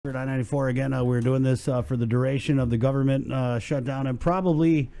994 again. We're doing this for the duration of the government shutdown and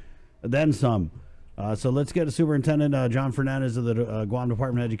probably then some. So let's get Superintendent Jon Fernandez of the Guam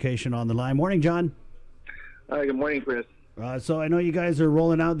Department of Education on the line. Morning, John. Good morning, Chris. So I know you guys are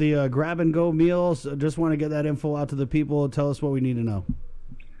rolling out the grab-and-go meals. Just want to get that info out to the people. Tell us what we need to know.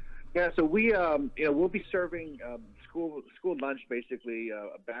 Yeah, so we'll be serving school lunch, basically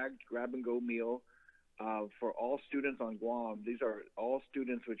a bagged grab-and-go meal for all students on Guam. These are all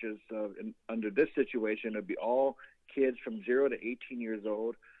students, which is under this situation, it'd be all kids from 0 to 18 years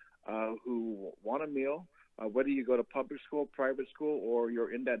old who want a meal, whether you go to public school, private school, or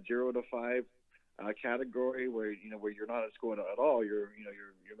you're in that 0 to 5 category where you're not at school at all. You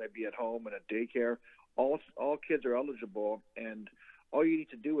may be at home in a daycare. All kids are eligible, and all you need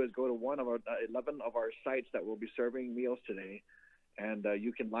to do is go to one of our 11 of our sites that will be serving meals today. And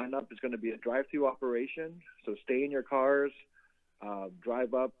you can line up. It's going to be a drive-through operation, so stay in your cars,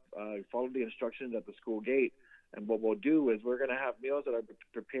 drive up, follow the instructions at the school gate. And what we'll do is we're going to have meals that are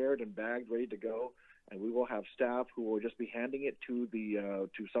prepared and bagged, ready to go, and we will have staff who will just be handing it to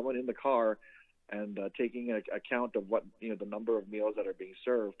someone in the car and taking account of what the number of meals that are being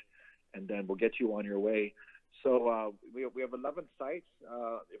served, and then we'll get you on your way. So we have 11 sites.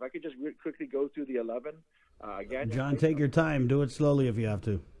 If I could just quickly go through the 11. John, take your time. Do it slowly if you have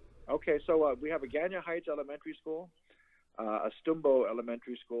to. Okay, so we have Agana Heights Elementary School, Astumbo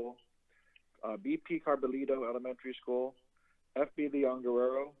Elementary School, BP Carbolito Elementary School, FB Leon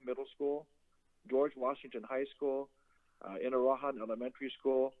Guerrero Middle School, George Washington High School, Inarajan Elementary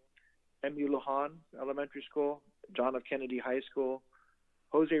School, MU Lujan Elementary School, John F. Kennedy High School,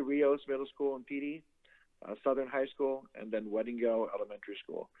 Jose Rios Middle School and PD, Southern High School, and then Weddingale Elementary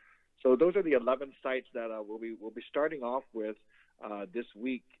School. So those are the 11 sites that we'll be starting off with this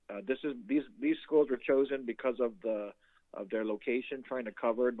week. These schools were chosen because of their location, trying to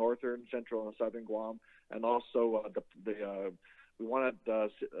cover northern, central, and southern Guam, and also we wanted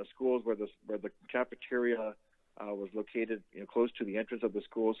schools where the cafeteria was located close to the entrance of the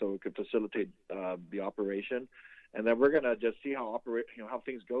school, so it could facilitate the operation. And then we're gonna just see how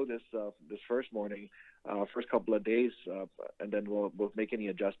things go this first morning, first couple of days, and then we'll make any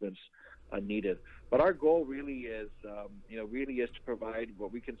adjustments needed. But our goal really is to provide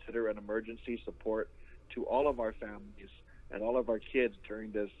what we consider an emergency support to all of our families and all of our kids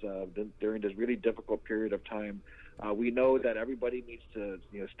during this really difficult period of time. We know that everybody needs to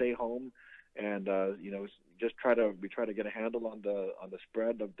stay home and just try to get a handle on the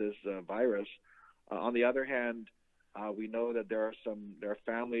spread of this virus. On the other hand, we know that there are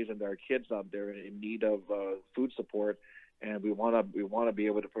families and there are kids out there in need of food support, and we want to be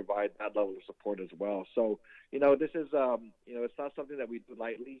able to provide that level of support as well. So this is it's not something that we do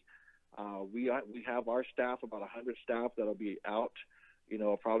lightly. We have our staff, about 100 staff that'll be out,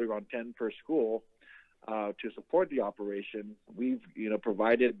 probably around 10 per school to support the operation. We've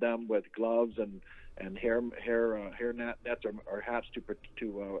provided them with gloves and hair nets or hats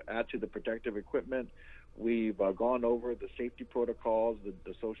to add to the protective equipment. We've gone over the safety protocols,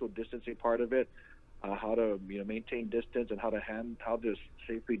 the social distancing part of it, how to maintain distance, and how to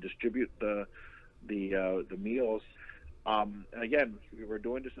safely distribute the meals. And again, we're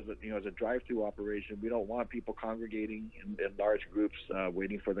doing this as a drive-through operation. We don't want people congregating in large groups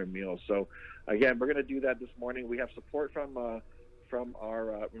waiting for their meals. So again, we're going to do that this morning. We have support from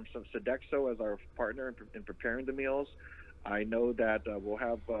Sodexo as our partner in preparing the meals. I know that we'll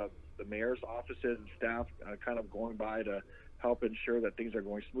have the mayor's offices and staff kind of going by to help ensure that things are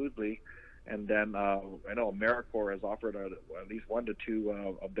going smoothly. And then I know AmeriCorps has offered at least 1 to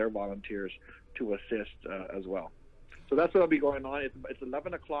 2 of their volunteers to assist as well. So that's what'll be going on. It's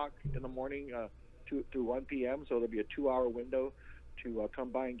 11 o'clock in the morning to 1 p.m. So there'll be a 2-hour window to come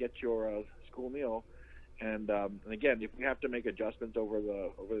by and get your school meal. And again, if we have to make adjustments over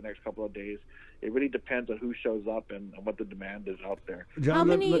the next couple of days, it really depends on who shows up and what the demand is out there. John,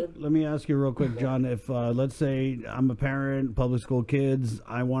 let me ask you real quick, John. If let's say I'm a parent, public school kids,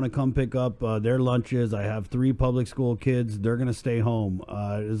 I want to come pick up their lunches. I have 3 public school kids. They're going to stay home.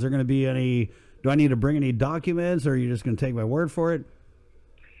 Is there going to be any? Do I need to bring any documents, or are you just going to take my word for it?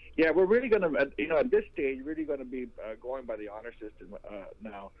 Yeah, we're really going to, at this stage, really going to be going by the honor system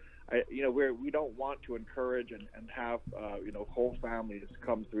now. We don't want to encourage and have whole families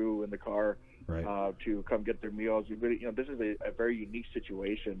come through in the car, right, to come get their meals. We really, this is a very unique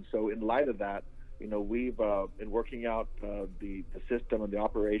situation. So in light of that, we've been working out the system and the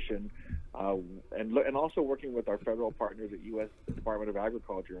operation, and also working with our federal partners at U.S. Department of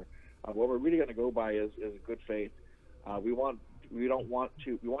Agriculture. What we're really going to go by is good faith. We want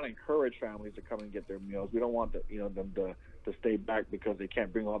to encourage families to come and get their meals. We don't want them to to stay back because they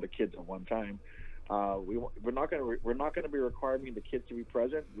can't bring all the kids at one time. We're not going to be requiring the kids to be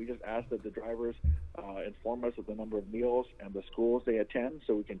present. We just ask that the drivers inform us of the number of meals and the schools they attend,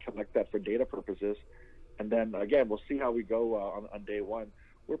 so we can collect that for data purposes. And then again, we'll see how we go on day one.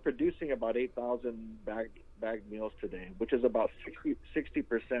 We're producing about 8,000 bagged meals today, which is about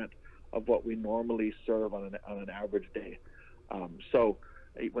 60% of what we normally serve on an average day. So,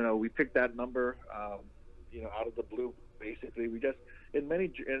 we picked that number, out of the blue. Basically, we just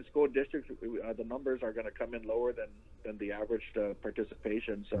in school districts, the numbers are going to come in lower than the average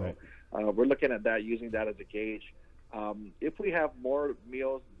participation. So, right. We're looking at that, using that as a gauge. If we have more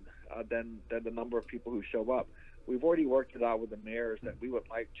meals than the number of people who show up, we've already worked it out with the mayors that we would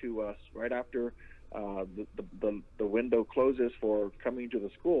like to, right after the window closes for coming to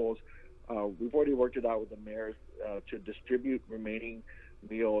the schools, we've already worked it out with the mayors to distribute remaining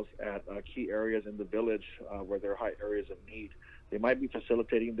meals at key areas in the village where there are high areas of need. They might be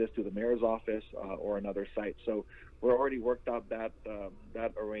facilitating this through the mayor's office or another site. So we're already worked out that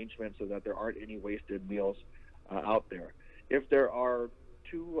arrangement so that there aren't any wasted meals out there. If there are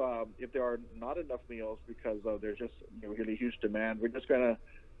not enough meals because there's just really huge demand, we're just going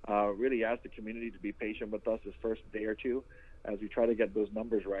to really ask the community to be patient with us this first day or two as we try to get those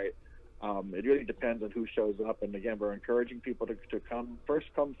numbers right. It really depends on who shows up, and again, we're encouraging people to come, first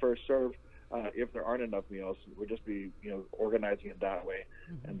serve. If there aren't enough meals, we'll just be organizing it that way.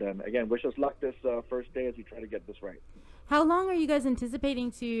 Mm-hmm. And then again, wish us luck this first day as we try to get this right. How long are you guys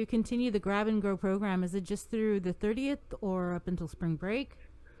anticipating to continue the Grab and Go program? Is it just through the 30th or up until spring break?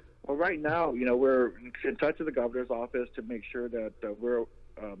 Well, right now, we're in touch with the governor's office to make sure that we're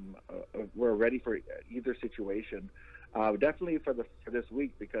ready for either situation. Definitely for this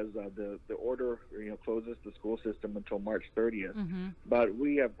week, because the order closes the school system until March 30th. Mm-hmm. But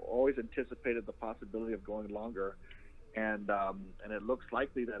we have always anticipated the possibility of going longer, and it looks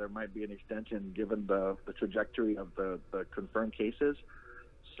likely that there might be an extension given the trajectory of the confirmed cases.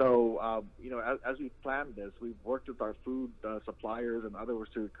 So as we planned this, we've worked with our food suppliers and others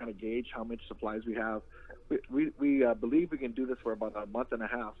to kind of gauge how much supplies we have. We believe we can do this for about a month and a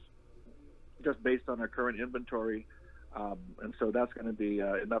half, just based on our current inventory. And so that's going to be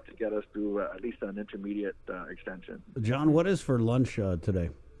enough to get us through at least an intermediate extension. John, what is for lunch today?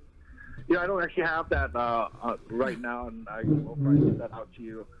 I don't actually have that right now, and I will probably get that out to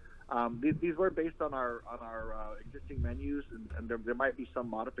you. These were based on our existing menus, and there might be some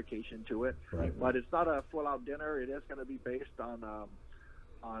modification to it. Right. But it's not a full-out dinner. It is going to be based on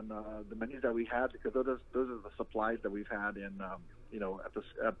the menus that we had, because those are the supplies that we've had in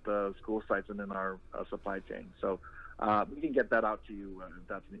at the school sites and in our supply chain. So we can get that out to you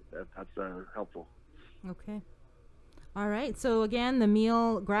if that's helpful. Okay. All right. So again,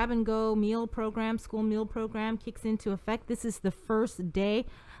 the Grab and Go meal program, school meal program, kicks into effect. This is the first day.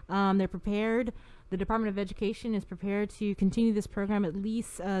 They're prepared. The Department of Education is prepared to continue this program at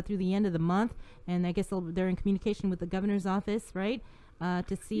least through the end of the month, and I guess they're in communication with the governor's office, right,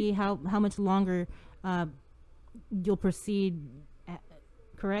 to see how much longer you'll proceed.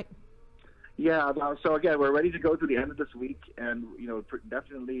 Correct? Yeah. So again, we're ready to go to the end of this week, and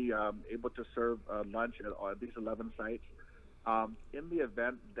definitely able to serve lunch at least 11 sites. In the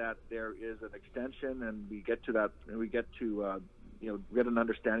event that there is an extension and we get to that, and we get an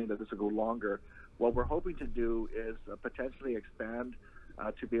understanding that this will go longer, what we're hoping to do is potentially expand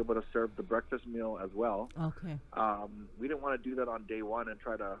to be able to serve the breakfast meal as well. Okay. We didn't want to do that on day one and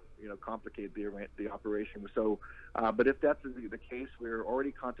try to complicate the operation. So, but if that's the case, we're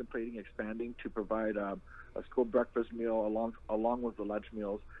already contemplating expanding to provide a school breakfast meal along with the lunch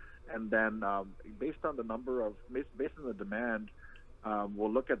meals, and then based on the demand,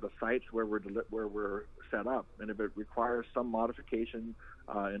 we'll look at the sites where we're set up, and if it requires some modification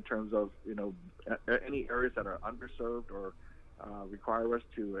in terms of any areas that are underserved or require us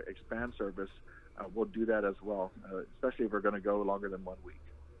to expand service, we'll do that as well, especially if we're going to go longer than 1 week.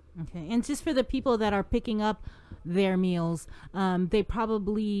 Okay, and just for the people that are picking up their meals, they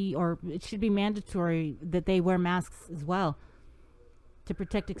probably, or it should be mandatory that they wear masks as well to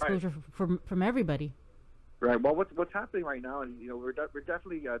protect exposure from everybody. Right. Well, what's happening right now, and we're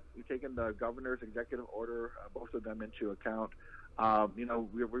definitely taking the governor's executive order, both of them, into account. We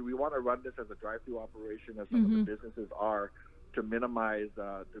want to run this as a drive-through operation, as some of the businesses are, to minimize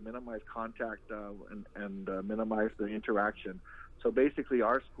contact and minimize the interaction. So basically,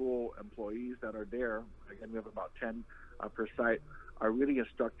 our school employees that are there, again, we have about 10 per site, are really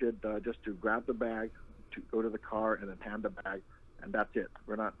instructed just to grab the bag, to go to the car, and then hand the bag, and that's it.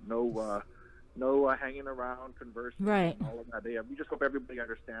 We're not no hanging around, conversing, right, and all of that. We just hope everybody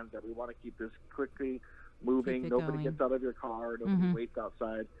understands that we want to keep this quickly moving. Keep it Nobody going. gets out of your car. Nobody waits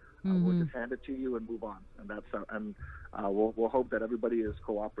outside. We'll just hand it to you and move on. And we'll hope that everybody is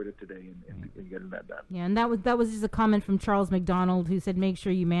cooperative today in getting that done. Yeah, and that was just a comment from Charles McDonald, who said make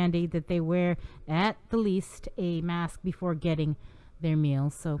sure you mandate that they wear at the least a mask before getting their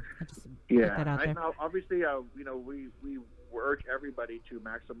meals. So I just put that out there. Now, obviously, we urge everybody to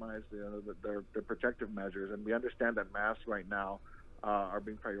maximize their protective measures, and we understand that masks right now are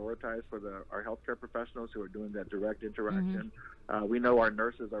being prioritized for our healthcare professionals who are doing that direct interaction. We know our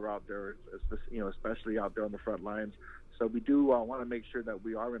nurses are out there, especially out there on the front lines. So we do want to make sure that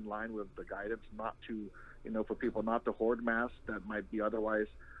we are in line with the guidance, not to, for people not to hoard masks that might be otherwise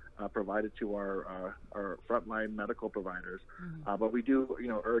provided to our frontline medical providers. But we do,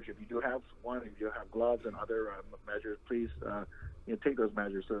 urge, if you do have one, if you have gloves and other measures, please take those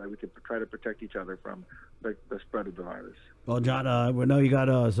measures so that we can try to protect each other from the spread of the virus. Well, John, we know you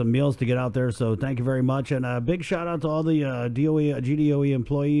got some meals to get out there, so thank you very much. And a big shout out to all the GDOE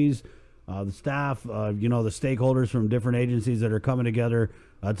employees, the staff, the stakeholders from different agencies that are coming together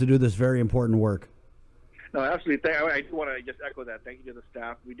to do this very important work. No, absolutely. I do want to just echo that. Thank you to the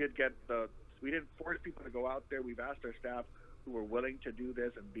staff. We didn't force people to go out there. We've asked our staff who are willing to do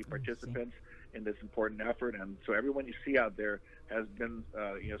this and be participants in this important effort. And so everyone you see out there has been,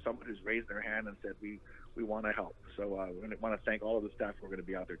 someone who's raised their hand and said, we want to help. So we want to thank all of the staff who are going to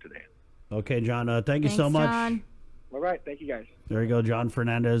be out there today. Okay, John, thank you so much. John. All right. Thank you, guys. There you go, Jon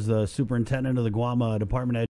Fernandez, the superintendent of the Guam Department of